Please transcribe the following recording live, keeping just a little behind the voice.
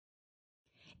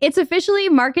It's officially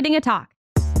Marketing a Talk,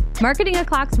 Marketing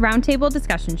O'Clock's roundtable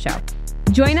discussion show.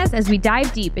 Join us as we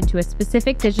dive deep into a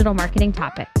specific digital marketing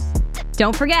topic.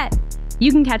 Don't forget,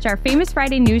 you can catch our Famous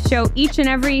Friday news show each and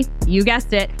every, you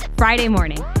guessed it, Friday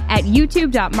morning at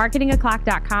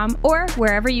youtube.marketingoclock.com or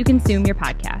wherever you consume your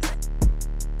podcasts.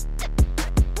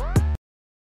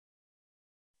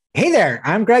 Hey there,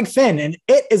 I'm Greg Finn, and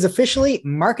it is officially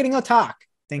Marketing a Talk.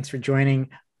 Thanks for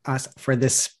joining us for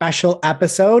this special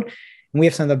episode. We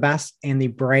have some of the best and the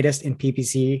brightest in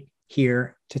PPC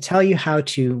here to tell you how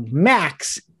to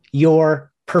max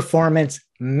your performance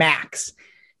max.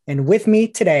 And with me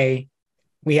today,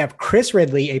 we have Chris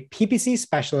Ridley, a PPC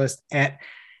specialist at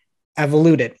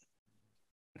Evoluted.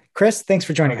 Chris, thanks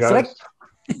for joining us.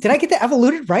 Did I get the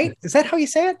Evoluted right? Is that how you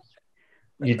say it?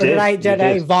 You did. Or did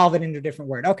I evolve it into a different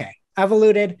word? Okay.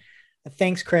 Evoluted.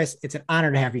 Thanks, Chris. It's an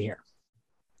honor to have you here.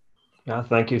 Yeah,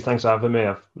 thank you. Thanks for having me.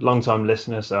 A long-time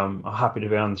listener, so I'm happy to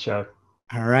be on the show.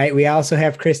 All right. We also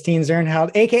have Christine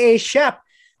Zernheld, aka Shep,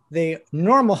 the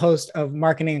normal host of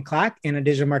Marketing O'Clock and a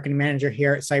digital marketing manager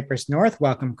here at Cypress North.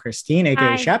 Welcome, Christine, aka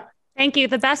Hi. Shep. Thank you.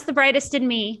 The best, the brightest in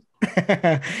me.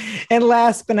 And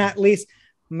last but not least,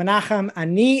 Menachem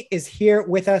Ani is here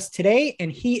with us today,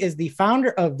 and he is the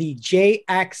founder of the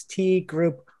JXT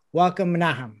Group. Welcome,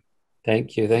 Menachem.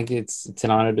 Thank you. It's an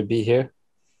honor to be here.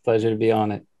 Pleasure to be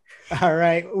on it. All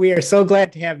right. We are so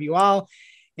glad to have you all.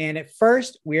 And at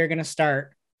first, we are going to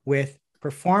start with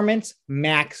Performance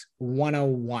Max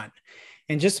 101.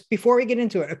 And just before we get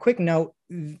into it, a quick note,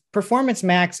 Performance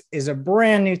Max is a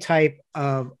brand new type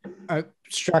of a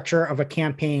structure of a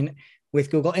campaign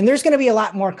with Google. And there's going to be a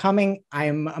lot more coming.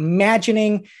 I'm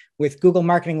imagining with Google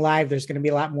Marketing Live, there's going to be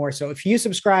a lot more. So if you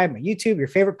subscribe to YouTube, your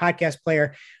favorite podcast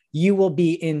player, you will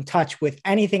be in touch with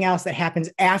anything else that happens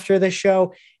after the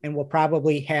show. And we'll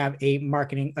probably have a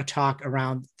Marketing a Talk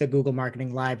around the Google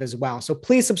Marketing Live as well. So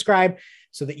please subscribe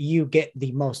so that you get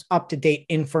the most up-to-date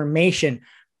information.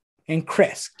 And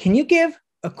Chris, can you give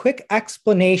a quick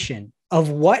explanation of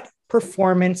what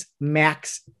Performance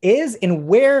Max is and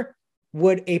where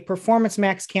would a Performance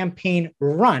Max campaign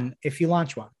run if you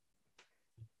launch one?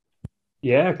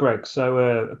 Yeah, Greg. So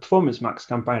a Performance Max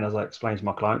campaign, as I explained to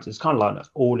my clients, is kind of like an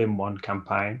all-in-one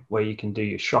campaign where you can do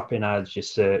your shopping ads, your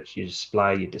search, your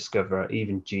display, your discover,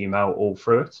 even Gmail all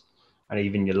through it, and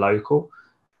even your local.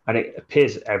 And it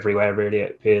appears everywhere, really.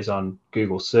 It appears on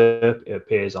Google SERP. It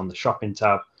appears on the shopping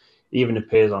tab. It even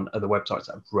appears on other websites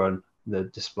that run the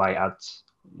display ads,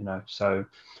 so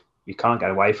you can't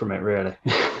get away from it, really.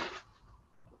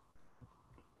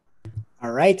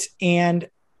 All right. And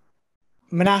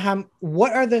Menachem,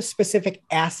 what are the specific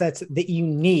assets that you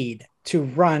need to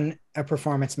run a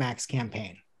Performance Max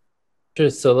campaign? Sure.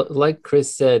 So like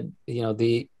Chris said,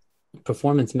 the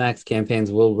Performance Max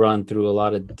campaigns will run through a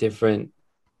lot of different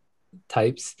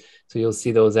types. So you'll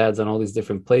see those ads on all these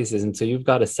different places. And so you've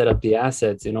got to set up the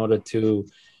assets in order to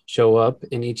show up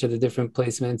in each of the different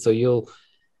placements. So you'll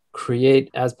create,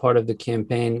 as part of the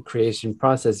campaign creation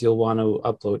process, you'll want to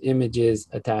upload images,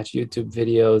 attach YouTube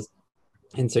videos,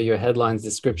 and so your headlines,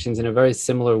 descriptions in a very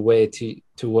similar way to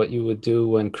what you would do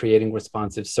when creating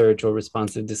responsive search or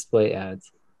responsive display ads.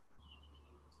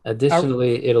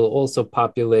 Additionally, it'll also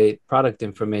populate product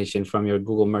information from your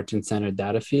Google Merchant Center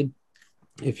data feed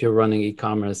if you're running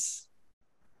e-commerce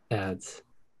ads.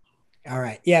 All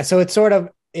right. Yeah. So it's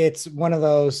one of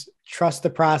those trust the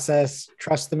process,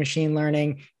 trust the machine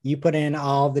learning. You put in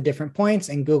all the different points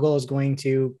and Google is going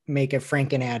to make a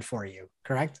Franken ad for you,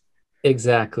 correct?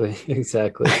 Exactly.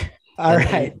 All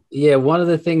right. Yeah. One of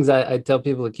the things I tell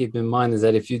people to keep in mind is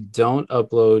that if you don't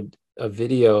upload a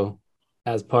video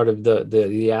as part of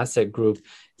the asset group,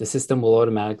 the system will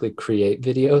automatically create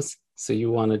videos. So you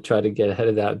want to try to get ahead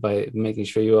of that by making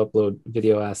sure you upload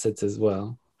video assets as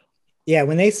well. Yeah.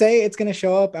 When they say it's going to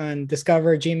show up on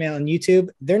Discover, Gmail, and YouTube,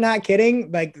 they're not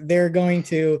kidding. Like they're going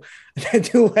to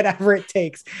do whatever it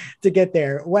takes to get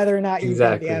there, whether or not you've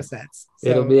got the assets. So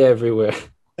it'll be everywhere.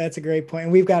 That's a great point.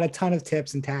 And we've got a ton of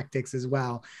tips and tactics as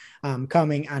well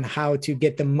coming on how to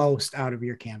get the most out of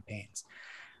your campaigns.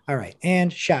 All right.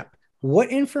 And Shep, what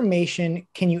information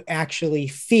can you actually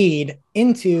feed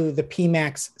into the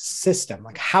PMax system?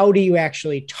 Like how do you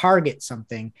actually target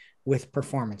something with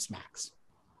Performance Max?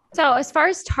 So as far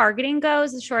as targeting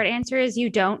goes, the short answer is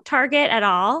you don't target at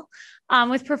all.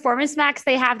 With Performance Max,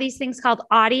 they have these things called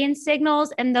audience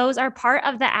signals, and those are part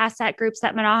of the asset groups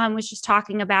that Menachem was just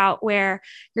talking about, where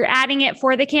you're adding it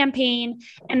for the campaign,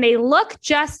 and they look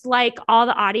just like all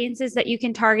the audiences that you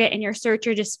can target in your search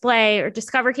or display or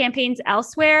discover campaigns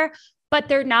elsewhere, but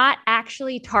they're not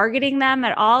actually targeting them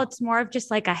at all. It's more of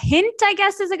just like a hint, I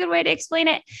guess is a good way to explain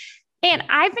it. And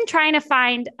I've been trying to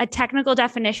find a technical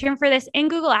definition for this in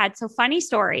Google Ads. So funny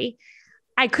story.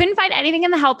 I couldn't find anything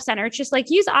in the help center. It's just like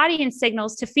use audience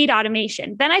signals to feed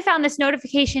automation. Then I found this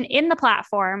notification in the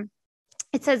platform.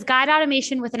 It says guide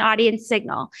automation with an audience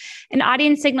signal. An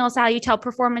audience signal is how you tell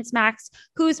Performance Max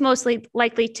who's mostly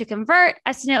likely to convert.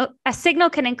 A signal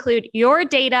can include your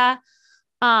data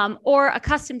or a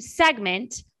custom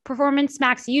segment. Performance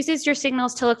Max uses your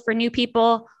signals to look for new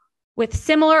people with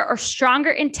similar or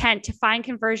stronger intent to find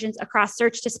conversions across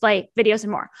search, display, videos,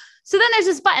 and more. So then there's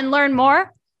this button, learn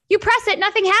more. You press it,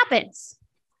 nothing happens.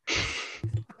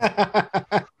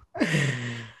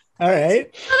 All right.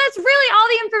 So that's really all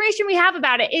the information we have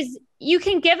about it is you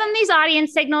can give them these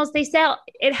audience signals. They say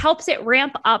it helps it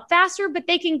ramp up faster, but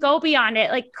they can go beyond it.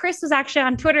 Like Chris was actually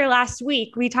on Twitter last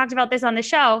week. We talked about this on the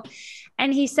show.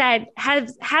 And he said,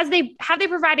 have they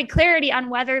provided clarity on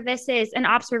whether this is an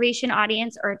observation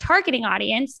audience or a targeting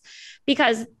audience?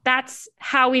 Because that's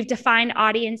how we've defined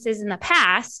audiences in the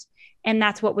past. And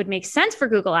that's what would make sense for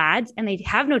Google Ads. And they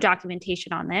have no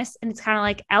documentation on this. And it's kind of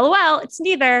like, LOL, it's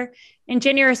neither. And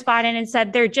Ginny responded and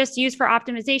said, they're just used for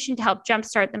optimization to help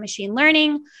jumpstart the machine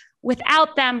learning.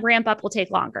 Without them, ramp up will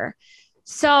take longer.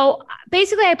 So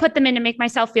basically, I put them in to make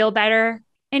myself feel better.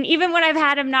 And even when I've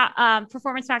had them not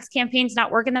Performance Max campaigns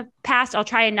not work in the past, I'll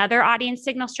try another audience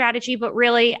signal strategy. But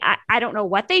really, I don't know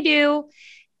what they do.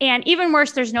 And even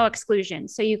worse, there's no exclusion.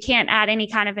 So you can't add any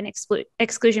kind of an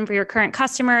exclusion for your current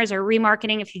customers or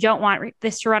remarketing if you don't want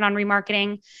this to run on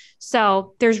remarketing.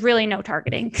 So there's really no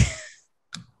targeting.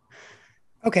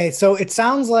 Okay, so it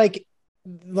sounds like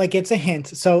it's a hint.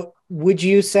 So would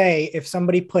you say if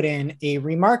somebody put in a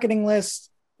remarketing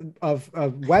list of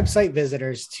website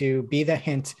visitors to be the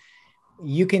hint,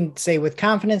 you can say with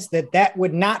confidence that that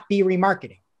would not be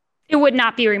remarketing? It would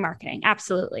not be remarketing.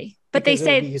 Absolutely. But because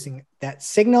they say using that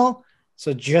signal.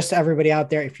 So just everybody out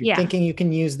there, if you're thinking you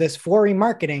can use this for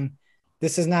remarketing,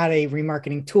 this is not a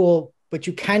remarketing tool, but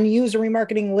you can use a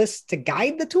remarketing list to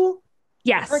guide the tool.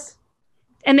 Yes. Correct?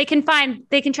 And they can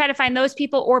try to find those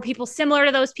people or people similar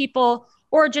to those people,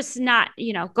 or just not,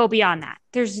 go beyond that.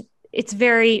 It's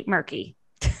very murky.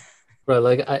 Right.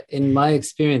 Like in my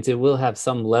experience, it will have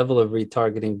some level of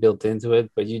retargeting built into it,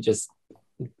 but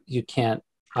you can't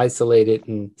isolate it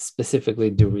and specifically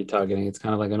do retargeting. It's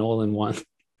kind of like an all-in-one.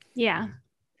 Yeah.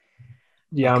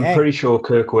 Yeah, okay. I'm pretty sure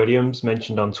Kirk Williams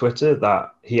mentioned on Twitter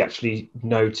that he actually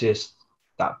noticed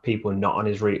that people not on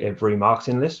his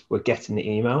remarketing list were getting the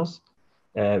emails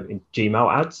in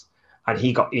Gmail ads, and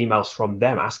he got emails from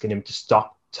them asking him to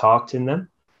stop targeting them.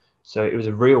 So it was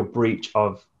a real breach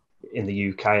of, in the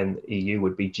UK and the EU,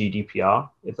 would be GDPR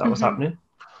if that was happening.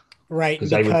 Right. Because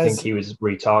they would think he was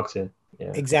retargeting.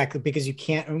 Yeah. Exactly, because you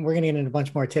can't, and we're going to get into a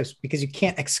bunch more tips, because you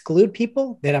can't exclude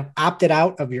people that have opted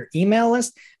out of your email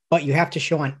list, but you have to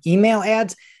show on email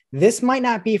ads. This might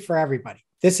not be for everybody.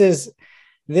 This is,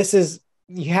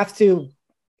 you have to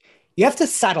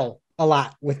settle a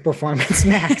lot with Performance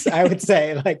Max. I would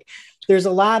say, like, there's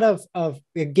a lot of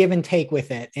give and take with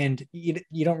it. And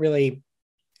you don't really,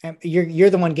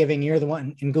 you're the one giving, you're the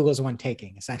one, and Google's the one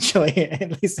taking, essentially,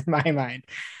 at least in my mind.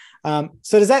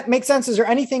 So does that make sense? Is there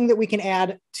anything that we can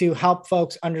add to help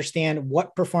folks understand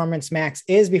what Performance Max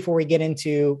is before we get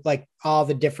into like all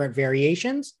the different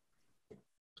variations?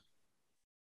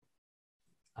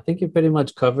 I think you pretty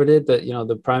much covered it. That,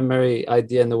 the primary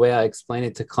idea and the way I explain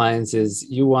it to clients is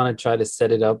you want to try to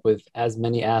set it up with as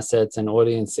many assets and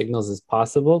audience signals as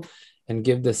possible and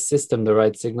give the system the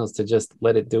right signals to just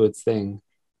let it do its thing.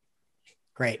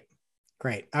 Great.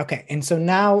 Okay. And so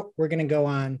now we're going to go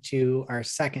on to our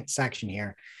second section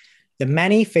here. The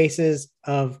many faces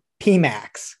of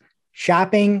PMax: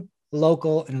 shopping,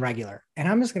 local, and regular. And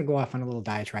I'm just going to go off on a little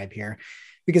diatribe here,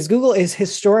 because Google is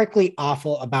historically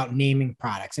awful about naming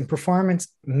products, and Performance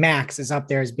Max is up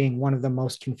there as being one of the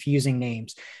most confusing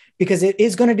names because it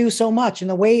is going to do so much.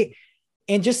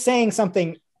 And just saying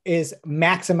something is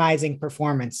maximizing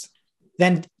performance,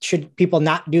 then should people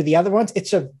not do the other ones?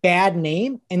 It's a bad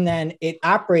name. And then it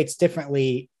operates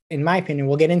differently, in my opinion.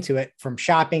 We'll get into it, from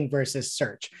shopping versus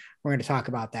search. We're going to talk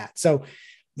about that. So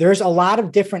there's a lot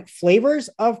of different flavors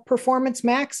of Performance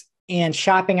Max, and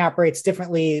shopping operates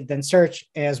differently than search,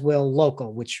 as will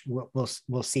local, which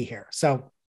we'll see here.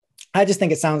 So I just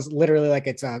think it sounds literally like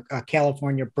it's a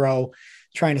California bro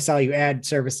trying to sell you ad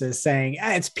services saying,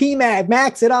 it's PMax,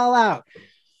 max it all out.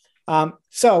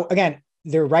 So again,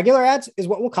 their regular ads is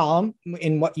what we'll call them,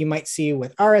 in what you might see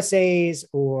with RSAs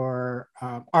or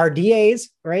RDAs,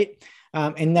 right?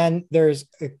 And then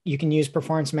you can use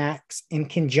Performance Max in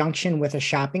conjunction with a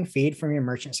shopping feed from your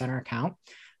Merchant Center account.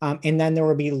 And then there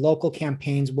will be local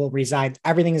campaigns will reside.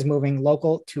 Everything is moving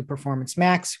local to Performance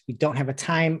Max. We don't have a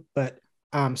time, but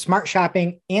Smart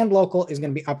Shopping and local is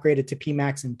going to be upgraded to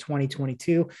PMax in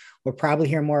 2022. We'll probably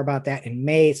hear more about that in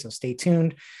May. So stay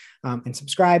tuned and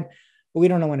subscribe, but we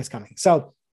don't know when it's coming.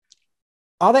 So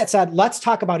all that said, let's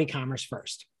talk about e-commerce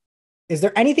first. Is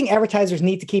there anything advertisers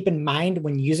need to keep in mind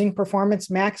when using Performance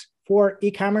Max for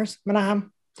e-commerce,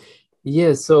 Menahem?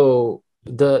 Yeah, so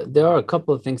there are a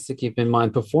couple of things to keep in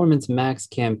mind. Performance Max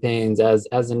campaigns as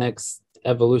the next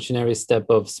evolutionary step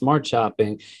of Smart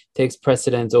Shopping takes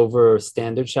precedence over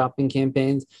standard shopping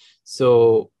campaigns.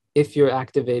 So if you're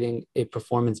activating a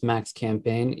Performance Max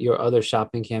campaign, your other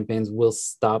shopping campaigns will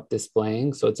stop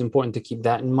displaying. So it's important to keep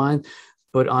that in mind.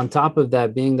 But on top of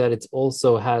that, being that it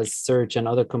also has search and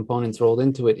other components rolled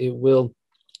into it, it will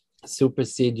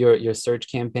supersede your search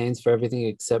campaigns for everything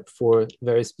except for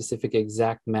very specific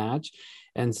exact match.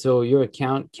 And so your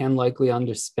account can likely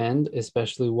underspend,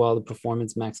 especially while the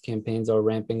Performance Max campaigns are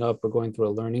ramping up or going through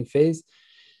a learning phase.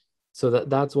 So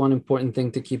that's one important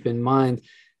thing to keep in mind.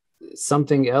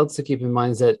 Something else to keep in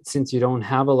mind is that since you don't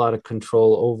have a lot of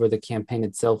control over the campaign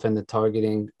itself and the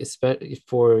targeting, especially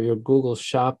for your Google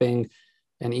Shopping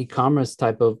and e-commerce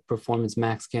type of Performance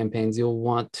Max campaigns, you'll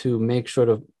want to make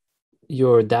sure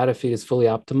your data feed is fully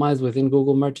optimized within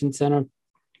Google Merchant Center.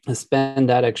 And spend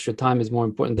that extra time is more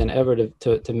important than ever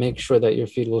to make sure that your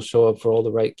feed will show up for all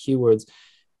the right keywords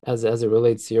as it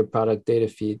relates to your product data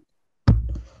feed.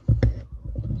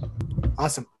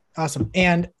 Awesome.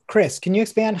 And Chris, can you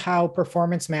expand how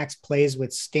Performance Max plays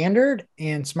with standard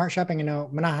and Smart Shopping? I know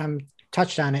Menahem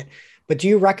touched on it, but do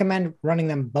you recommend running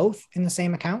them both in the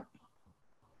same account?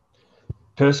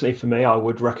 Personally, for me, I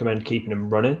would recommend keeping them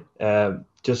running.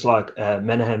 Just like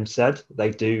Menahem said,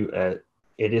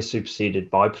 it is superseded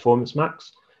by Performance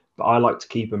Max, but I like to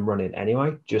keep them running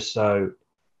anyway, just so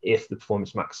if the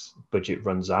Performance Max budget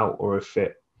runs out or if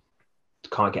it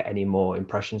can't get any more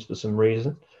impressions for some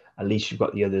reason, at least you've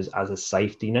got the others as a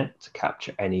safety net to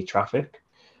capture any traffic.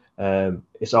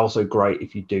 It's also great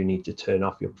if you do need to turn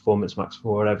off your Performance Max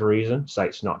for whatever reason, say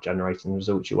it's not generating the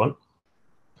results you want.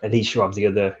 At least you have the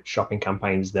other shopping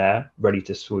campaigns there ready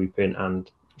to swoop in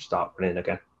and start running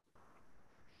again.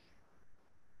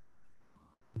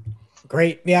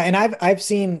 Great. Yeah. And I've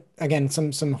seen, again,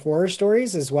 some horror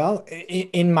stories as well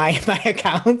in my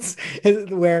accounts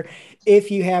where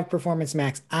if you have Performance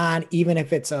Max on, even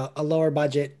if it's a lower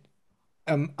budget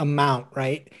amount,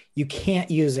 right, you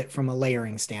can't use it from a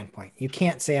layering standpoint. You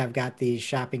can't say I've got these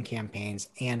shopping campaigns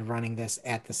and running this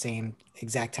at the same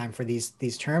exact time for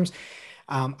these terms.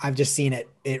 I've just seen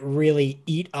it really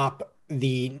eat up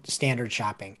the standard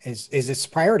shopping is its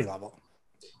priority level.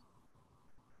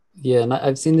 Yeah, and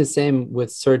I've seen the same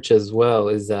with search as well,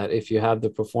 is that if you have the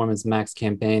Performance Max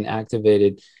campaign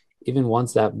activated, even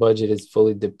once that budget is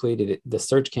fully depleted, the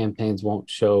search campaigns won't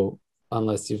show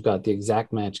unless you've got the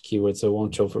exact match keyword. So it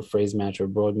won't show for phrase match or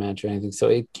broad match or anything. So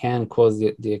it can cause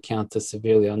the account to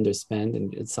severely underspend,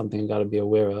 and it's something you got to be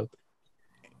aware of.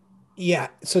 Yeah.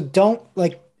 So don't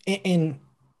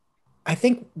I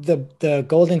think the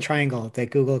golden triangle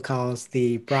that Google calls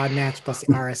the broad match plus the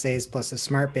RSAs plus the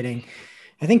smart bidding,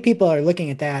 I think people are looking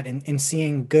at that and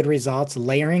seeing good results,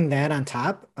 layering that on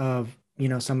top of,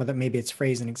 some of the, maybe it's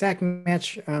phrase and exact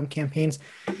match campaigns.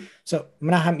 So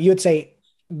Menahem,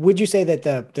 would you say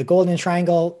that the golden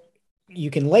triangle you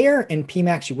can layer and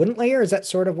PMax you wouldn't layer? Is that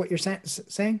sort of what you're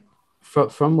saying?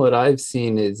 From what I've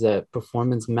seen is that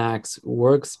Performance Max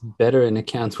works better in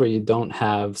accounts where you don't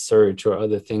have search or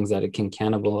other things that it can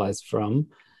cannibalize from.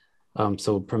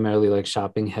 So primarily like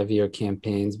shopping heavier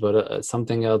campaigns, but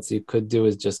something else you could do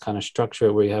is just kind of structure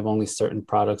it where you have only certain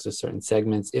products or certain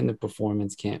segments in the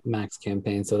Performance Max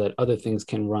campaign so that other things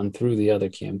can run through the other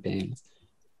campaigns.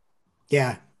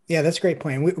 Yeah, that's a great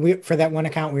point. We for that one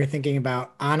account, we were thinking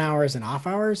about on hours and off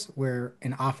hours, where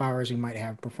in off hours we might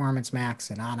have Performance Max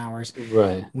and on hours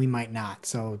we might not.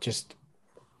 So just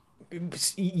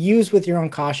use with your own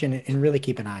caution and really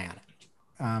keep an eye on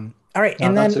it. All right.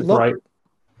 And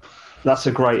that's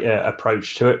a great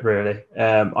approach to it, really.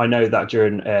 I know that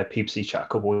during PPC chat a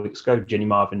couple of weeks ago, Jenny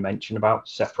Marvin mentioned about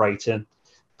separating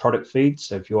product feeds.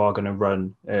 So if you are going to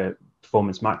run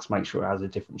Performance Max, make sure it has a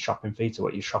different shopping feed to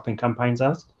what your shopping campaigns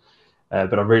has.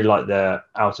 But I really like the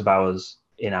out of hours,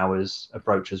 in hours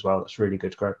approach as well. That's really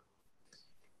good, Greg.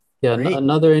 Yeah,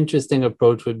 another interesting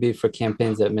approach would be for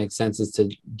campaigns that make sense is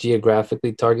to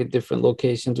geographically target different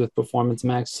locations with Performance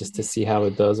Max just to see how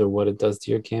it does or what it does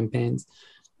to your campaigns.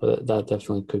 But that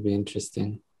definitely could be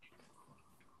interesting.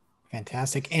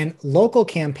 Fantastic. And local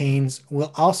campaigns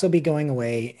will also be going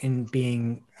away and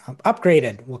being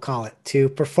upgraded, we'll call it, to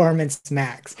Performance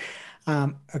Max.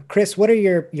 Chris, what are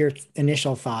your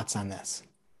initial thoughts on this?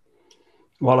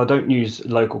 While I don't use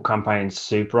local campaigns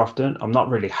super often, I'm not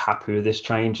really happy with this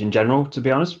change in general, to be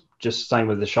honest. Just same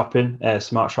with the shopping,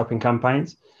 smart shopping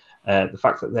campaigns. The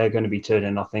fact that they're going to be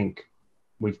turning, I think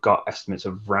we've got estimates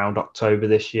of around October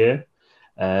this year.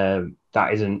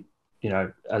 That isn't,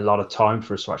 a lot of time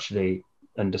for us to actually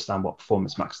understand what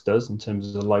Performance Max does in terms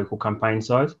of the local campaign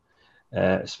size,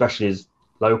 especially as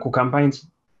local campaigns,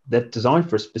 they're designed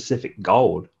for a specific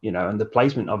goal, and the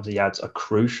placement of the ads are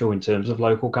crucial in terms of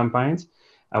local campaigns.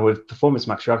 And with Performance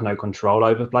Max, you have no control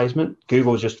over placement.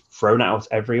 Google's just thrown it out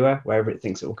everywhere, wherever it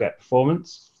thinks it will get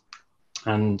performance.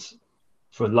 And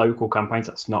for local campaigns,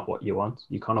 that's not what you want.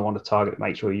 You kind of want to target,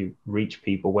 make sure you reach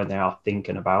people when they are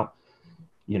thinking about,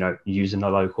 using a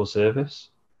local service.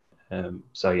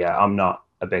 So yeah, I'm not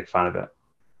a big fan of it.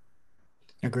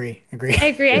 Agree. I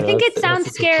agree. I think it sounds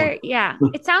scary. Yeah,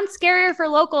 it sounds scarier for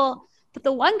local. But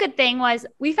the one good thing was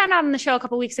we found out on the show a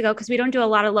couple of weeks ago, because we don't do a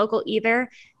lot of local either,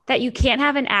 that you can't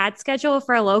have an ad schedule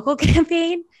for a local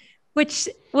campaign, which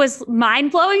was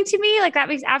mind blowing to me. Like, that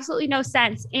makes absolutely no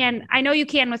sense. And I know you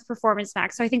can with Performance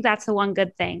Max. So I think that's the one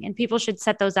good thing. And people should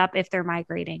set those up if they're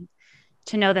migrating,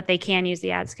 to know that they can use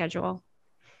the ad schedule.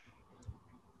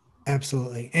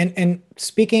 Absolutely. And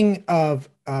speaking of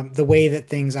the way that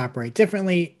things operate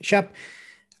differently, Shep,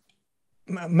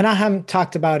 Menahem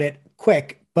talked about it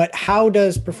quick, but how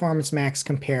does Performance Max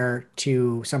compare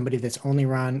to somebody that's only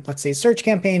run, let's say, search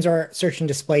campaigns or search and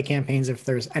display campaigns, if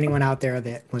there's anyone out there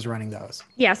that was running those?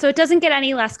 Yeah, so it doesn't get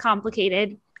any less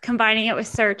complicated combining it with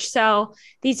search. So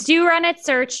these do run at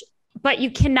search, but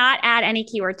you cannot add any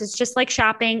keywords. It's just like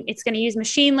shopping. It's going to use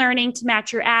machine learning to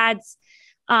match your ads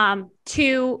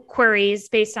to queries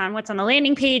based on what's on the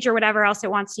landing page or whatever else it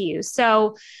wants to use.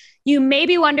 So you may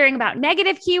be wondering about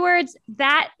negative keywords.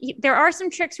 That there are some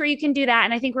tricks where you can do that.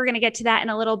 And I think we're going to get to that in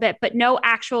a little bit, but no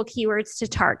actual keywords to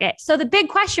target. So the big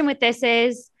question with this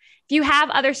is, if you have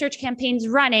other search campaigns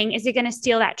running, is it going to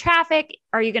steal that traffic?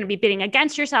 Are you going to be bidding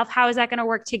against yourself? How is that going to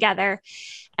work together?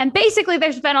 And basically,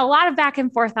 there's been a lot of back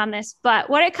and forth on this, but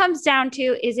what it comes down to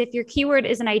is, if your keyword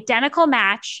is an identical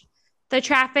match, the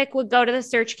traffic would go to the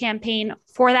search campaign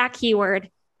for that keyword,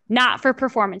 not for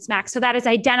Performance Max. So that is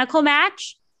identical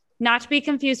match, not to be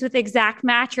confused with exact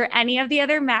match or any of the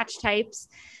other match types.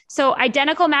 So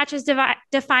identical match is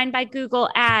defined by Google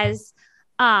as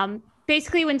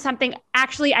basically when something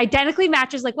actually identically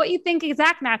matches, like what you think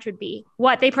exact match would be,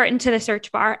 what they put into the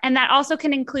search bar. And that also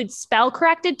can include spell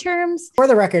corrected terms. For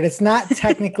the record, it's not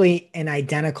technically an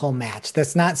identical match.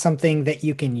 That's not something that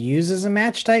you can use as a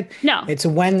match type. No. It's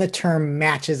when the term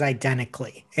matches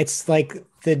identically. It's like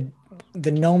the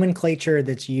nomenclature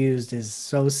that's used is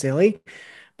so silly.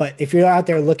 But if you're out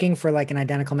there looking for like an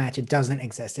identical match, it doesn't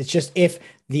exist. It's just if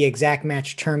the exact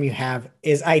match term you have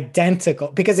is identical,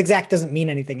 because exact doesn't mean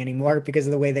anything anymore because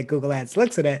of the way that Google Ads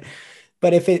looks at it.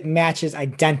 But if it matches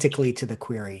identically to the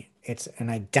query, it's an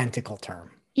identical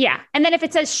term. Yeah. And then if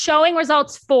it says showing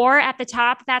results for at the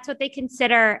top, that's what they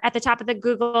consider at the top of the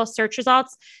Google search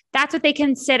results. That's what they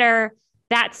consider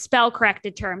that spell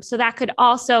corrected term. So that could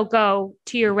also go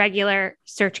to your regular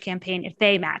search campaign if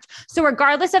they match. So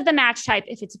regardless of the match type,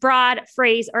 if it's broad,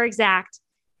 phrase, or exact,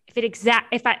 if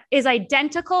it is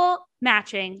identical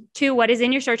matching to what is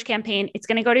in your search campaign, it's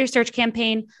going to go to your search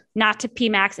campaign, not to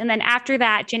PMax. And then after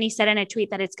that, Ginny said in a tweet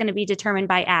that it's going to be determined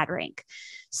by ad rank.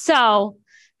 So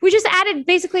we just added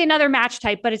basically another match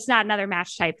type, but it's not another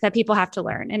match type that people have to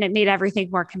learn. And it made everything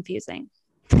more confusing.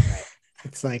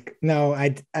 It's like, no,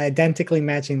 identically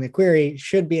matching the query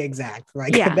should be exact.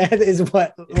 Like, yeah. That is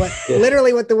what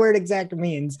literally what the word exact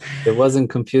means. It wasn't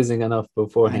confusing enough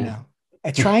beforehand. I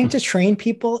know. Trying to train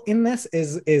people in this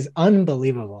is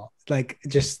unbelievable. Like,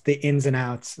 just the ins and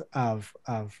outs of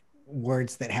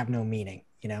words that have no meaning,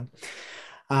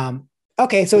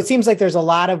 Okay, so it seems like there's a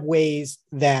lot of ways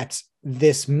that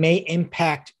this may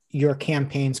impact your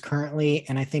campaigns currently.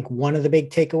 And I think one of the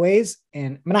big takeaways,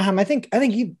 and Menahem,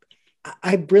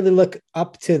 I really look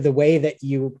up to the way that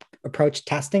you approach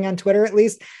testing on Twitter. At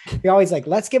least you're always like,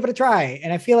 let's give it a try.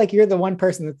 And I feel like you're the one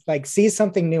person that's like sees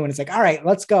something new and it's like, all right,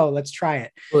 let's go, let's try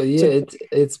it. Well, yeah,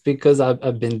 it's because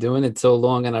I've been doing it so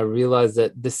long, and I realized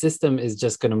that the system is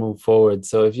just going to move forward.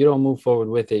 So if you don't move forward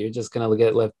with it, you're just going to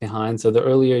get left behind. So the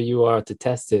earlier you are to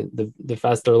test it, the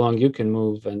faster along you can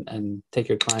move and take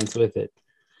your clients with it.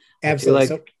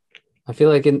 Absolutely. I feel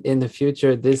like in the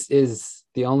future, this is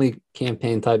the only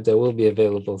campaign type that will be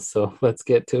available. So let's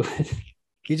get to it.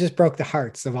 You just broke the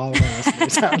hearts of all of our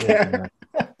listeners out there.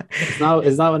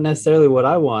 It's not necessarily what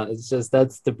I want. It's just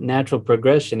that's the natural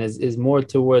progression is more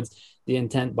towards the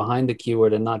intent behind the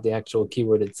keyword and not the actual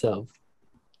keyword itself.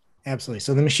 Absolutely.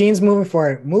 So the machine's moving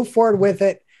forward. Move forward with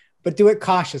it, but do it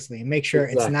cautiously and make sure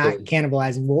it's not Exactly.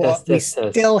 cannibalizing what we Test.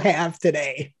 still have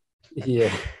today.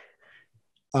 Yeah.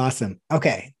 Awesome.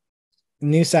 Okay.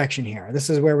 New section here. This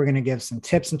is where we're going to give some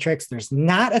tips and tricks. There's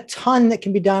not a ton that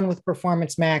can be done with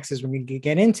Performance Max as we're going to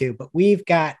get into, but we've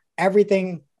got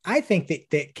everything I think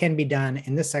that can be done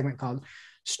in this segment called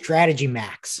Strategy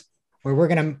Max, where we're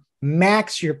going to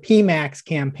max your PMax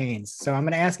campaigns. So I'm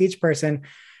going to ask each person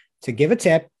to give a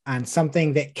tip on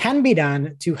something that can be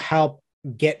done to help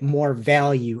get more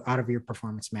value out of your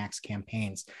Performance Max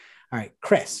campaigns. All right,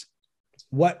 Chris,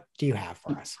 what do you have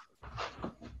for us?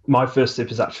 My first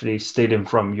tip is actually stealing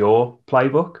from your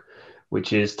playbook,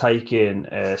 which is taking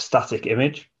a static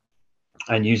image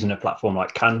and using a platform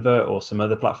like Canva or some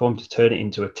other platform to turn it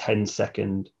into a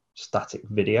 10-second static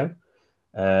video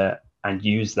and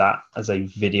use that as a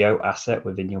video asset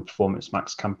within your Performance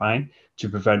Max campaign to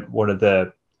prevent one of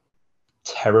the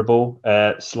terrible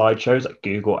slideshows that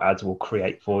Google Ads will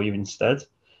create for you instead.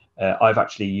 I've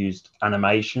actually used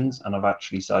animations, and I've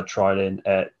actually started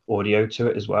trialing audio to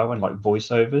it as well, and like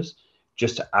voiceovers,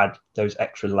 just to add those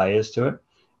extra layers to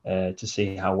it to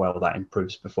see how well that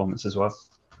improves performance as well.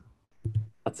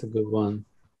 That's a good one.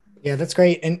 Yeah, that's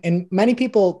great. And many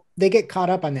people, they get caught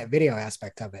up on that video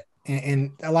aspect of it.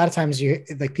 And a lot of times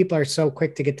people are so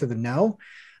quick to get to the no.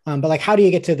 But like, how do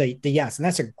you get to the yes? And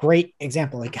that's a great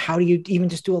example. Like, how do you even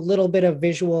just do a little bit of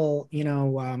visual,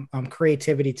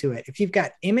 creativity to it? If you've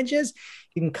got images,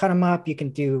 you can cut them up. You can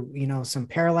do, some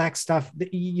parallax stuff.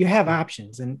 You have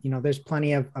options, and there's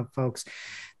plenty of folks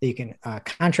that you can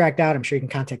contract out. I'm sure you can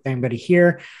contact anybody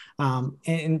here,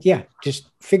 and just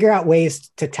figure out ways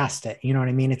to test it. You know what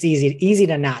I mean? It's easy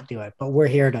to not do it, but we're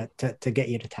here to get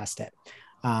you to test it.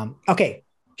 Okay,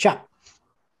 Shep.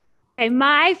 Okay,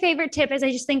 my favorite tip is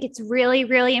I just think it's really,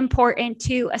 really important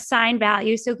to assign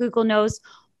value so Google knows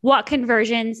what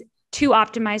conversions to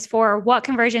optimize for, what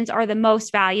conversions are the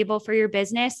most valuable for your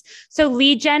business. So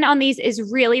lead gen on these is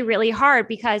really, really hard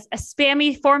because a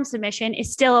spammy form submission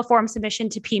is still a form submission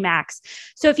to PMax.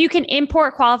 So if you can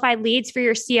import qualified leads for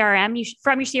your CRM,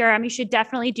 from your CRM, you should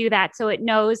definitely do that so it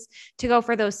knows to go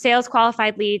for those sales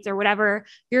qualified leads or whatever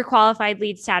your qualified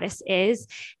lead status is.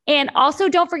 And also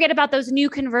don't forget about those new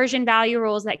conversion value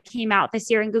rules that came out this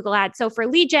year in Google Ads. So for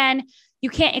lead gen, you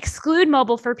can't exclude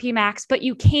mobile for PMax, but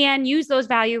you can use those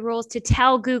value rules to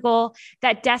tell Google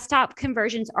that desktop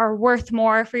conversions are worth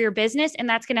more for your business. And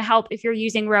that's going to help if you're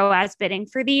using ROAS bidding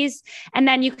for these. And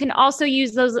then you can also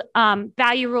use those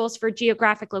value rules for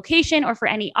geographic location or for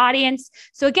any audience.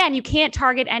 So again, you can't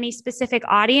target any specific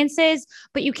audiences,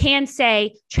 but you can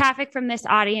say traffic from this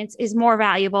audience is more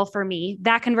valuable for me.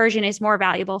 That conversion is more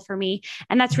valuable for me.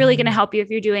 And that's really going to help you if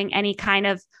you're doing any kind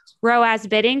of ROAS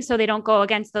bidding, so they don't go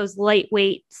against those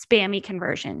lightweight spammy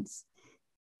conversions.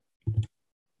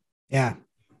 Yeah,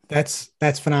 that's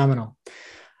phenomenal.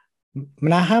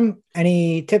 Menahem,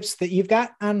 any tips that you've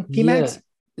got on PMax?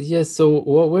 Yeah. So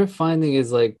what we're finding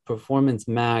is like Performance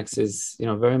Max is,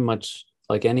 very much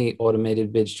like any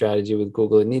automated bid strategy with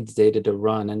Google. It needs data to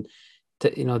run, and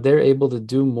they're able to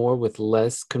do more with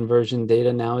less conversion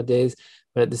data nowadays.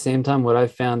 But at the same time, what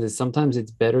I've found is sometimes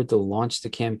it's better to launch the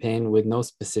campaign with no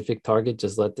specific target,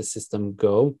 just let the system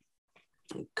go,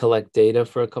 collect data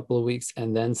for a couple of weeks,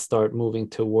 and then start moving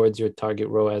towards your target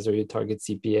ROAS or your target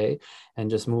CPA, and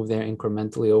just move there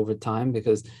incrementally over time,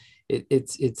 because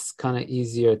it's kind of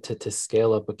easier to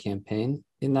scale up a campaign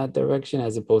in that direction,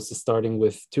 as opposed to starting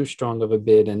with too strong of a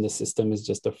bid and the system is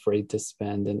just afraid to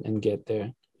spend and get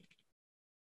there.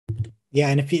 Yeah,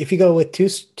 and if you go with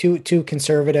too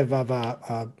conservative of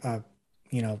a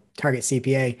target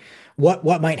CPA,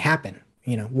 what might happen?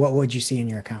 What would you see in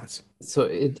your accounts? So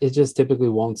it just typically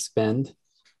won't spend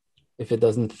if it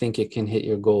doesn't think it can hit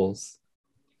your goals.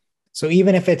 So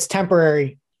even if it's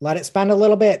temporary, let it spend a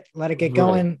little bit, let it get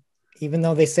going, even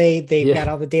though they say they've got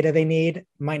all the data they need,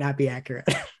 might not be accurate.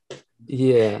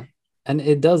 Yeah. And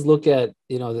it does look at,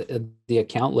 the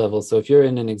account level. So if you're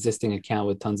in an existing account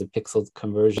with tons of pixel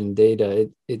conversion data,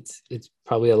 it's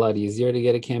probably a lot easier to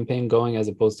get a campaign going as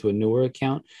opposed to a newer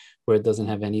account where it doesn't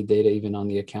have any data even on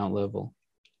the account level.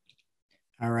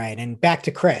 All right. And back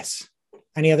to Chris.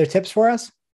 Any other tips for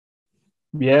us?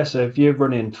 Yeah. So if you're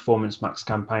running Performance Max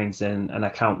campaigns in an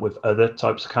account with other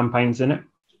types of campaigns in it,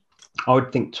 I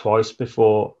would think twice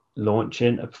before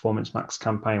launching a Performance Max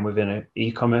campaign within an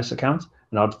e-commerce account.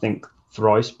 And I'd think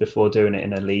thrice before doing it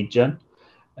in a lead gen.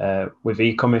 With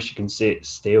e-commerce, you can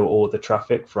steal all the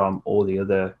traffic from all the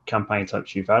other campaign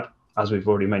types you've had, as we've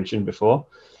already mentioned before.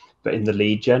 But in the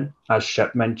lead gen, as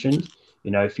Shep mentioned,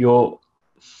 if your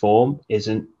form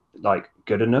isn't like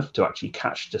good enough to actually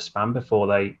catch the spam before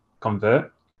they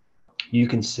convert, you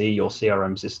can see your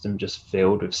CRM system just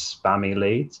filled with spammy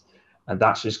leads, and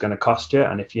that's just going to cost you.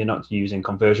 And if you're not using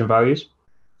conversion values,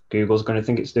 Google's going to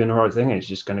think it's doing the right thing, and it's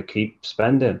just going to keep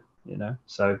spending,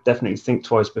 So definitely think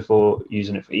twice before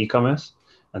using it for e-commerce,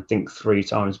 and think 3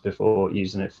 times before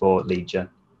using it for lead gen.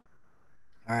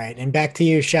 All right. And back to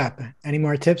you, Shep. Any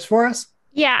more tips for us?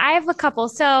 Yeah, I have a couple.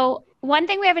 So one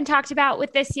thing we haven't talked about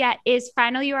with this yet is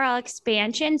final URL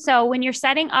expansion. So when you're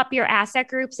setting up your asset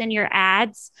groups and your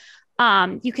ads,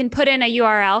 you can put in a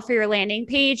URL for your landing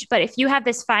page, but if you have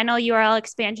this final URL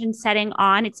expansion setting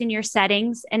on, it's in your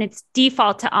settings and it's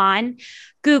default to on,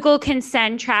 Google can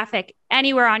send traffic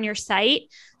anywhere on your site.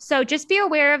 So just be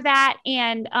aware of that.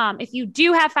 And if you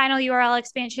do have final URL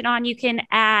expansion on, you can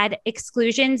add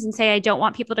exclusions and say, I don't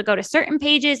want people to go to certain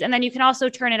pages. And then you can also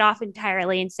turn it off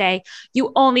entirely and say,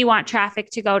 you only want traffic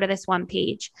to go to this one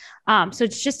page. So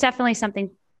it's just definitely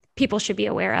something people should be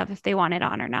aware of if they want it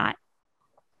on or not.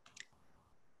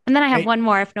 And then I have one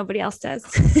more if nobody else does.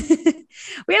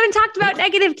 We haven't talked about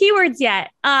negative keywords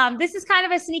yet. This is kind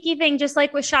of a sneaky thing, just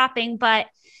like with shopping, but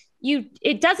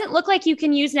it doesn't look like you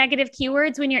can use negative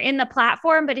keywords when you're in the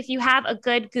platform, but if you have a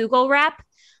good Google rep,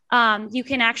 you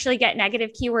can actually get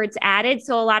negative keywords added.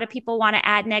 So a lot of people want to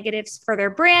add negatives for their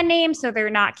brand name, so they're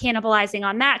not cannibalizing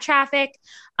on that traffic.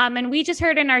 And we just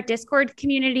heard in our Discord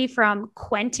community from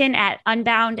Quentin at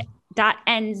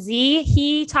Unbound.nz.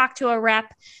 He talked to a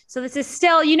rep. So this is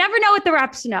still, you never know what the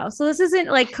reps know. So this isn't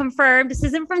like confirmed. This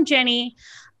isn't from Jenny.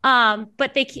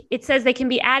 But it says they can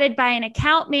be added by an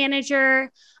account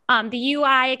manager. The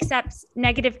UI accepts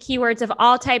negative keywords of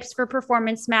all types for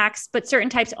Performance Max, but certain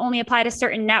types only apply to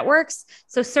certain networks.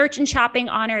 So search and shopping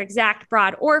honor exact,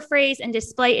 broad, or phrase, and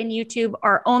display and YouTube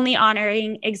are only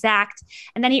honoring exact.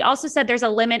 And then he also said there's a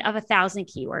limit of 1,000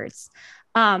 keywords.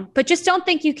 But just don't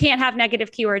think you can't have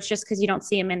negative keywords just because you don't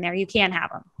see them in there. You can have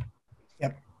them.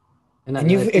 Yep.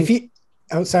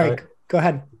 And sorry, go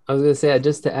ahead. I was going to say,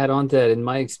 just to add on to that, in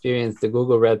my experience, the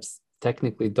Google reps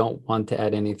technically don't want to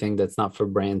add anything that's not for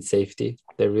brand safety.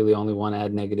 They really only want to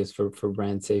add negatives for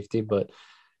brand safety, but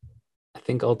I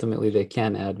think ultimately they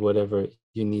can add whatever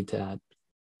you need to add.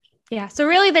 Yeah. So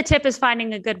really the tip is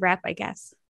finding a good rep, I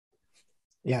guess.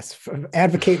 Yes.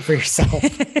 Advocate for yourself.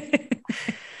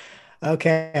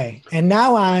 Okay. And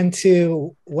now on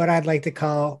to what I'd like to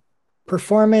call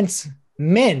Performance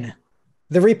Min,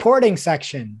 the reporting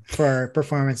section for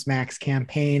Performance Max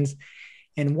campaigns.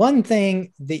 And one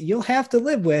thing that you'll have to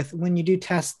live with when you do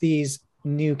test these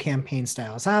new campaign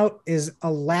styles out is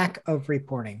a lack of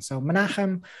reporting. So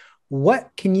Menachem, what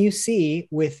can you see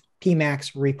with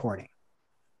PMax reporting?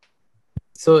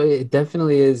 So it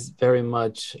definitely is very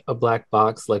much a black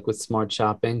box, like with smart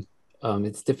shopping.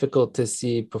 It's difficult to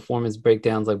see performance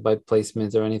breakdowns like by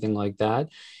placements or anything like that.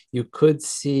 You could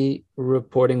see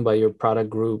reporting by your product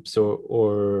groups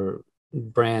or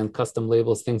brand custom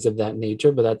labels, things of that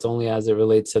nature, but that's only as it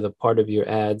relates to the part of your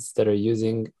ads that are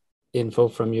using info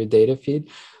from your data feed.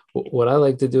 What I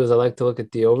like to do is I like to look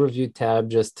at the overview tab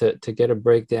just to get a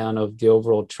breakdown of the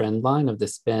overall trend line of the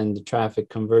spend, the traffic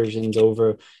conversions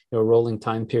over a rolling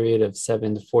time period of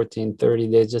 7 to 14, 30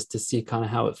 days, just to see kind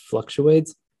of how it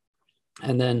fluctuates.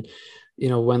 And then,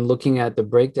 when looking at the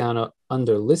breakdown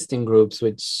under listing groups,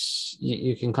 which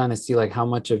you can kind of see like how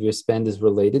much of your spend is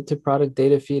related to product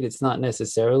data feed. It's not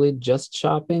necessarily just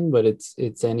shopping, but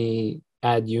it's any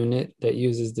ad unit that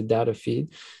uses the data feed.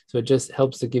 So it just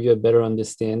helps to give you a better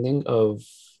understanding of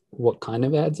what kind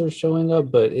of ads are showing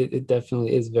up, but it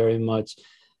definitely is very much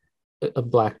a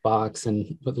black box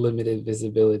and with limited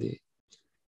visibility.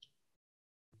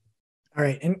 All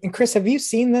right. And Chris, have you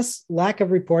seen this lack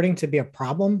of reporting to be a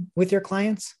problem with your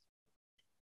clients?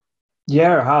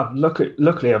 Yeah, I have.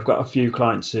 Luckily, I've got a few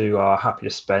clients who are happy to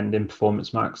spend in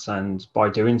Performance Max, and by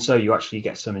doing so, you actually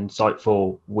get some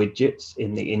insightful widgets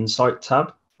in the Insight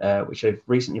tab, which they've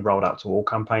recently rolled out to all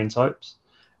campaign types.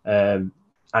 And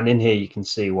in here, you can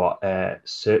see what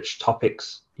search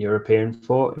topics you're appearing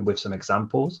for with some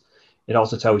examples. It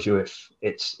also tells you if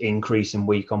it's increasing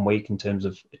week on week in terms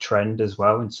of a trend as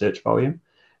well in search volume.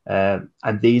 And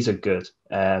these are good,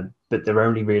 but they're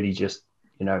only really just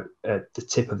the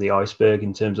tip of the iceberg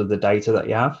in terms of the data that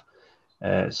you have.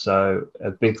 So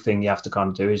a big thing you have to kind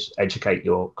of do is educate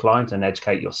your client and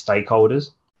educate your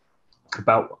stakeholders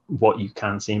about what you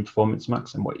can see in Performance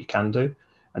Max and what you can do.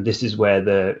 And this is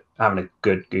where having a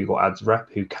good Google Ads rep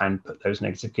who can put those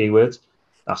negative keywords,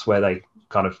 that's where they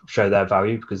kind of show their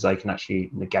value, because they can actually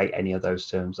negate any of those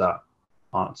terms that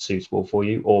aren't suitable for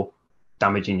you or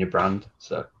damaging your brand.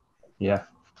 So, yeah.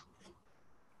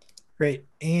 Great.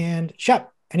 And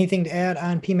Shep, anything to add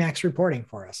on PMax reporting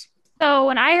for us? So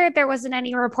when I heard there wasn't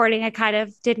any reporting, I kind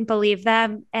of didn't believe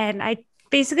them. And I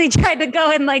basically tried to go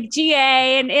in like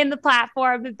GA and in the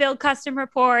platform and build custom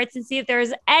reports and see if there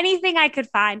was anything I could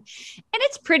find. And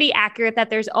it's pretty accurate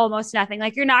that there's almost nothing.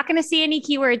 Like you're not going to see any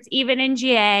keywords even in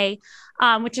GA,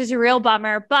 which is a real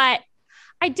bummer. But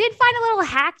I did find a little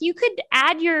hack. You could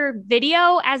add your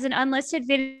video as an unlisted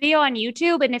video on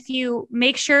YouTube. And if you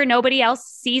make sure nobody else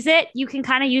sees it, you can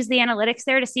kind of use the analytics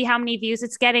there to see how many views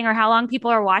it's getting or how long people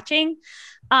are watching.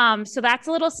 So that's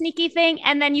a little sneaky thing.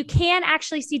 And then you can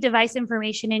actually see device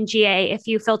information in GA if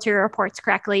you filter your reports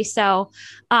correctly. So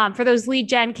for those lead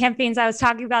gen campaigns I was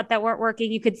talking about that weren't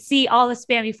working, you could see all the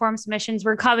spammy form submissions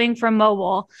were coming from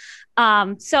mobile.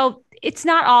 So it's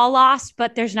not all lost,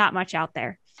 but there's not much out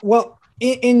there. Well,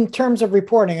 in terms of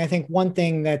reporting, I think one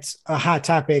thing that's a hot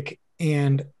topic,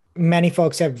 and many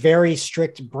folks have very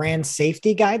strict brand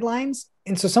safety guidelines.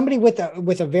 And so somebody with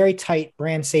a very tight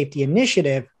brand safety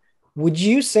initiative, would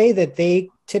you say that they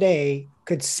today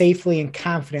could safely and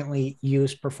confidently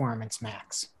use Performance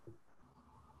Max?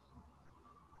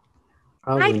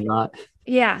 Probably not.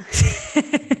 Yeah.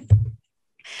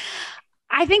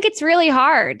 I think it's really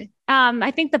hard.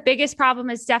 I think the biggest problem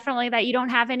is definitely that you don't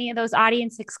have any of those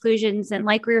audience exclusions. And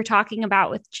like we were talking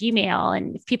about with Gmail,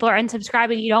 and if people are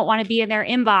unsubscribing, you don't want to be in their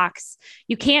inbox.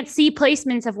 You can't see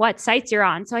placements of what sites you're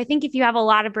on. So I think if you have a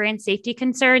lot of brand safety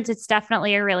concerns, it's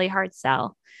definitely a really hard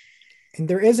sell. And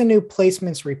there is a new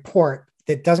placements report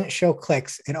that doesn't show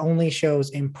clicks. It only shows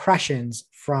impressions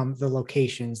from the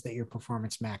locations that your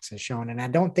Performance Max has shown. And I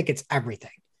don't think it's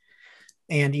everything.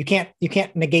 And you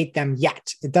can't negate them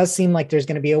yet. It does seem like there's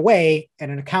going to be a way at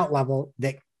an account level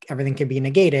that everything can be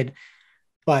negated.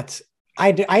 But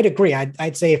I'd agree.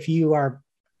 I'd say if you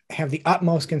have the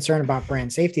utmost concern about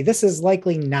brand safety, this is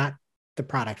likely not the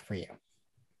product for you.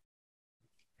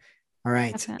 All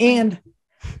right. Definitely. And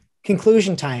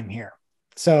conclusion time here.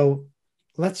 So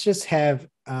let's just have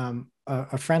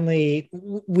a friendly,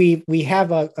 we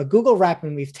have a Google rep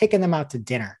and we've taken them out to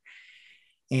dinner.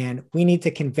 And we need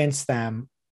to convince them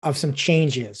of some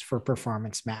changes for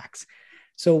Performance Max.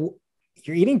 So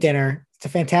you're eating dinner. It's a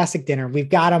fantastic dinner. We've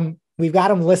got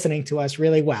them listening to us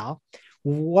really well.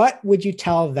 What would you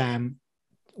tell them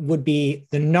would be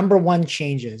the number one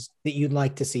changes that you'd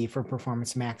like to see for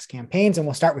Performance Max campaigns? And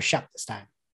we'll start with Shep this time.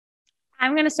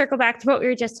 I'm going to circle back to what we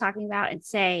were just talking about and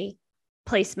say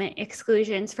placement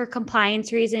exclusions for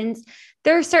compliance reasons.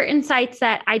 There are certain sites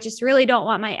that I just really don't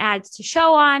want my ads to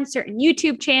show on, certain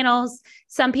YouTube channels.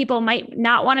 Some people might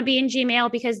not want to be in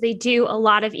Gmail because they do a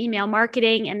lot of email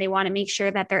marketing and they want to make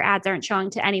sure that their ads aren't showing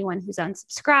to anyone who's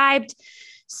unsubscribed.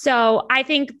 So I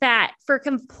think that for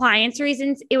compliance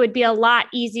reasons, it would be a lot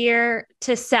easier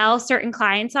to sell certain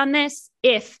clients on this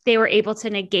if they were able to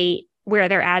negate where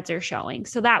their ads are showing.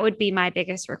 So that would be my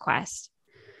biggest request.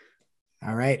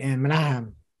 All right. And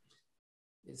Menahem.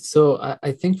 So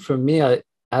I think for me,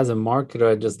 as a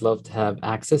marketer, I just love to have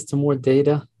access to more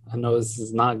data. I know this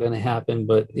is not going to happen,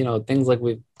 but things like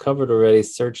we've covered already: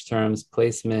 search terms,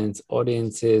 placements,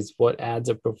 audiences, what ads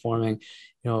are performing.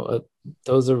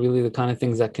 Those are really the kind of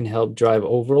things that can help drive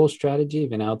overall strategy,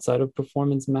 even outside of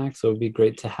Performance Max. So it'd be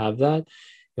great to have that.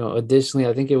 Additionally,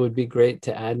 I think it would be great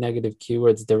to add negative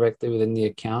keywords directly within the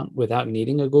account without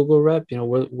needing a Google rep.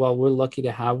 While we're lucky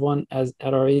to have one at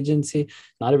our agency,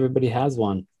 not everybody has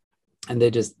one, and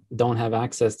they just don't have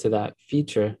access to that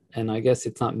feature. And I guess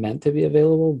it's not meant to be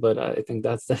available, but I think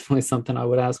that's definitely something I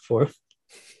would ask for.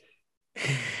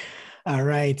 All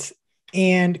right.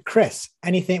 And Chris,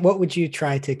 what would you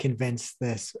try to convince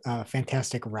this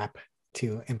fantastic rep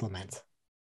to implement?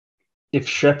 If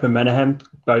Shep and Menahem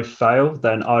both fail,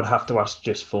 then I'd have to ask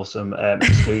just for some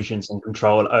exclusions and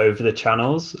control over the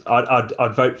channels.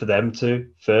 I'd vote for them to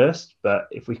first, but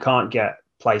if we can't get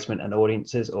placement and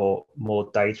audiences or more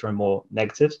data and more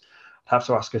negatives, I'd have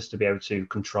to ask us to be able to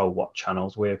control what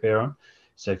channels we appear on.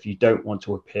 So if you don't want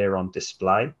to appear on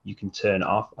display, you can turn it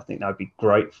off. I think that would be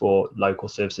great for local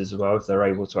services as well, if they're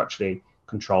able to actually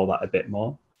control that a bit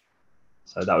more.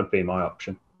 So that would be my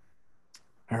option.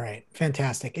 All right,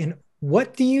 fantastic. And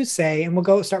what do you say, and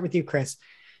we'll start with you, Chris,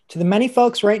 to the many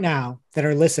folks right now that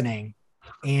are listening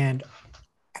and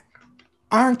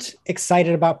aren't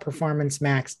excited about Performance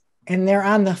Max and they're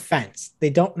on the fence? They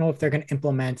don't know if they're going to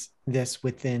implement this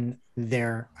within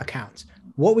their accounts.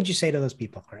 What would you say to those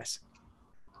people, Chris?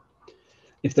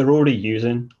 If they're already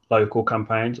using local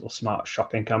campaigns or smart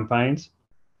shopping campaigns,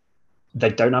 they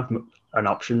don't have an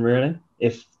option really.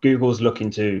 If Google's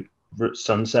looking to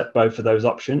sunset both of those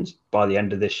options by the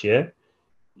end of this year,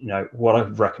 what I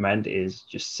recommend is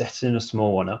just setting a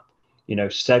small one up,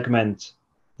 segment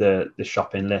the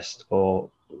shopping list or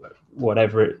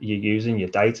whatever you're using, your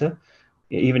data,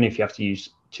 even if you have to use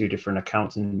 2 different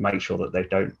accounts and make sure that they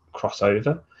don't cross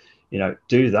over,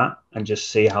 do that and just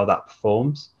see how that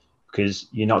performs, because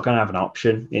you're not going to have an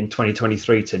option in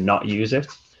 2023 to not use it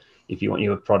if you want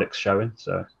your products showing.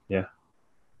 So, yeah.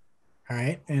 All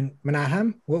right. And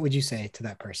Menahem, what would you say to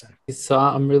that person? So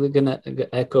I'm really going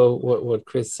to echo what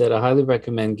Chris said. I highly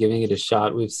recommend giving it a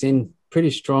shot. We've seen pretty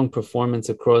strong performance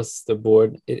across the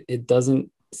board. It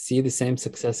doesn't see the same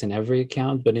success in every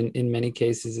account, but in many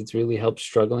cases, it's really helped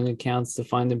struggling accounts to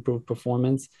find improved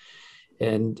performance.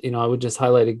 And, I would just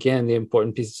highlight again, the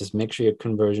important piece is just make sure your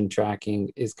conversion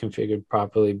tracking is configured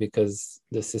properly, because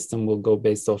the system will go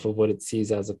based off of what it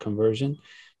sees as a conversion,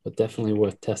 but definitely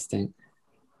worth testing.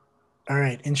 All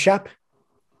right. And Shep,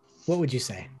 what would you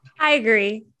say? I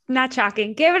agree. Not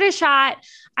shocking. Give it a shot.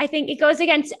 I think it goes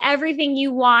against everything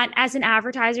you want as an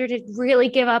advertiser to really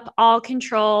give up all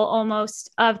control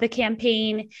almost of the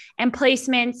campaign and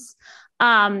placements.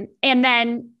 And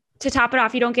then to top it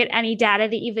off, you don't get any data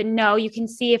to even know. You can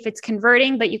see if it's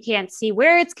converting, but you can't see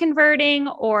where it's converting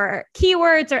or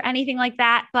keywords or anything like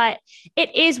that. But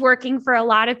it is working for a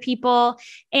lot of people.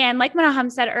 And like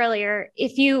Menahem said earlier,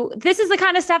 this is the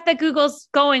kind of stuff that Google's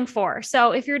going for.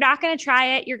 So if you're not going to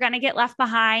try it, you're going to get left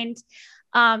behind.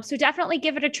 So definitely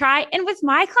give it a try. And with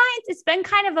my clients, it's been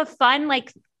kind of a fun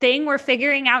thing we're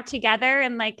figuring out together,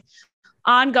 and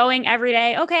ongoing every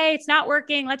day. Okay, it's not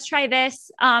working. Let's try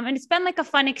this. And it's been a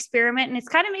fun experiment, and it's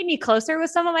kind of made me closer with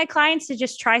some of my clients to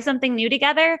just try something new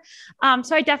together.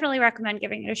 So I definitely recommend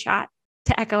giving it a shot,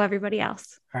 to echo everybody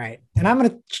else. All right. And I'm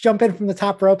going to jump in from the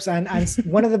top ropes on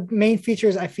one of the main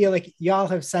features I feel like y'all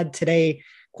have said today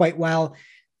quite well.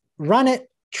 Run it,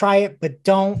 try it, but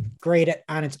don't grade it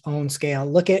on its own scale.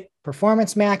 Look at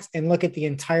Performance Max and look at the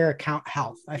entire account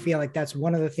health. I feel like that's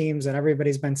one of the themes that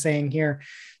everybody's been saying here.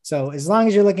 So as long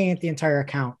as you're looking at the entire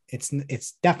account,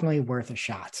 it's definitely worth a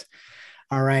shot.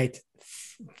 All right.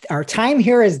 Our time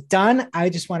here is done. I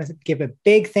just want to give a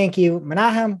big thank you,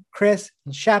 Menahem, Chris,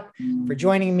 and Shep, for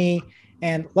joining me.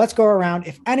 And let's go around.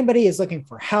 If anybody is looking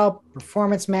for help,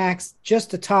 Performance Max,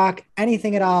 just to talk,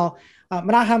 anything at all,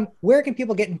 Menahem, where can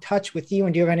people get in touch with you,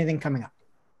 and do you have anything coming up?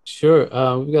 Sure.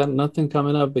 We've got nothing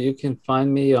coming up, but you can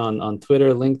find me on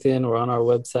Twitter, LinkedIn, or on our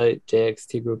website,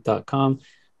 jxtgroup.com.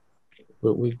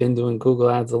 We've been doing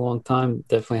Google Ads a long time.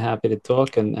 Definitely happy to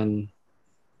talk, and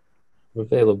we're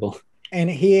available. And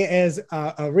he is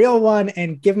a real one,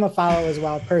 and give him a follow as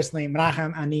well. Personally,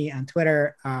 Menahem Ani on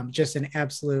Twitter, just an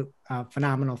absolute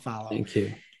phenomenal follow. Thank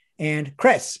you. And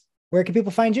Chris, where can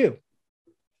people find you?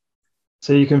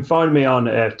 So you can find me on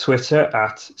Twitter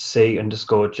at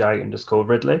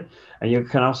C_J_Ridley. And you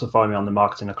can also find me on the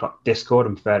Marketing O'Clock Discord.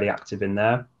 I'm fairly active in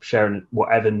there, sharing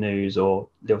whatever news or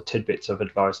little tidbits of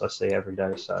advice I see every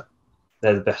day. So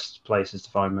they're the best places to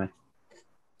find me.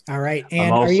 All right.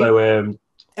 And I'm also...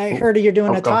 I heard you're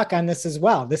doing a talk on this as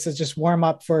well. This is just warm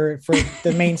up for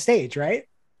the main stage, right?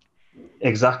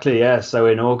 Exactly, yeah. So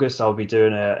in August, I'll be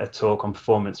doing a talk on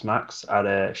Performance Max at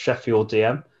a Sheffield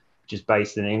DM, which is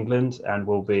based in England, and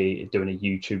we'll be doing a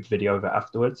YouTube video of it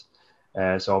afterwards.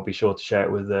 So I'll be sure to share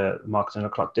it with the Marketing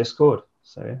O'Clock Discord.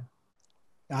 So yeah.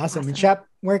 Awesome. And Shep,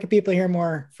 where can people hear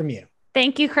more from you?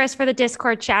 Thank you, Chris, for the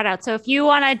Discord shout out. So if you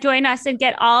want to join us and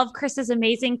get all of Chris's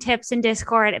amazing tips in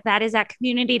Discord, that is at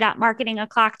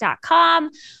community.marketingoclock.com.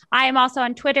 I am also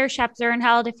on Twitter, Shep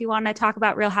Zernheld. If you want to talk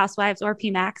about Real Housewives or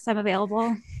PMAX, I'm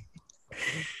available.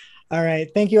 All right.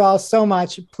 Thank you all so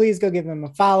much. Please go give them a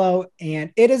follow.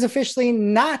 And it is officially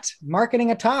not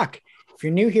Marketing a Talk. If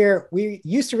you're new here, we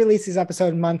used to release these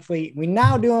episodes monthly. We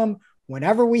now do them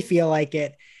whenever we feel like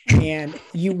it. And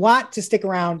you want to stick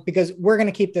around because we're going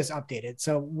to keep this updated.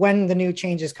 So when the new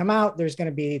changes come out, there's going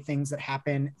to be things that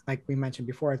happen, like we mentioned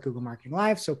before, at Google Marketing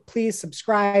Live. So please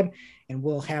subscribe, and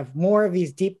we'll have more of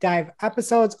these deep dive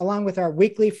episodes along with our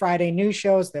weekly Friday news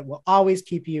shows that will always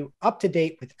keep you up to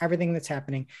date with everything that's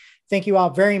happening. Thank you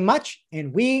all very much,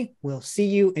 and we will see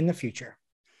you in the future.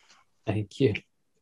 Thank you.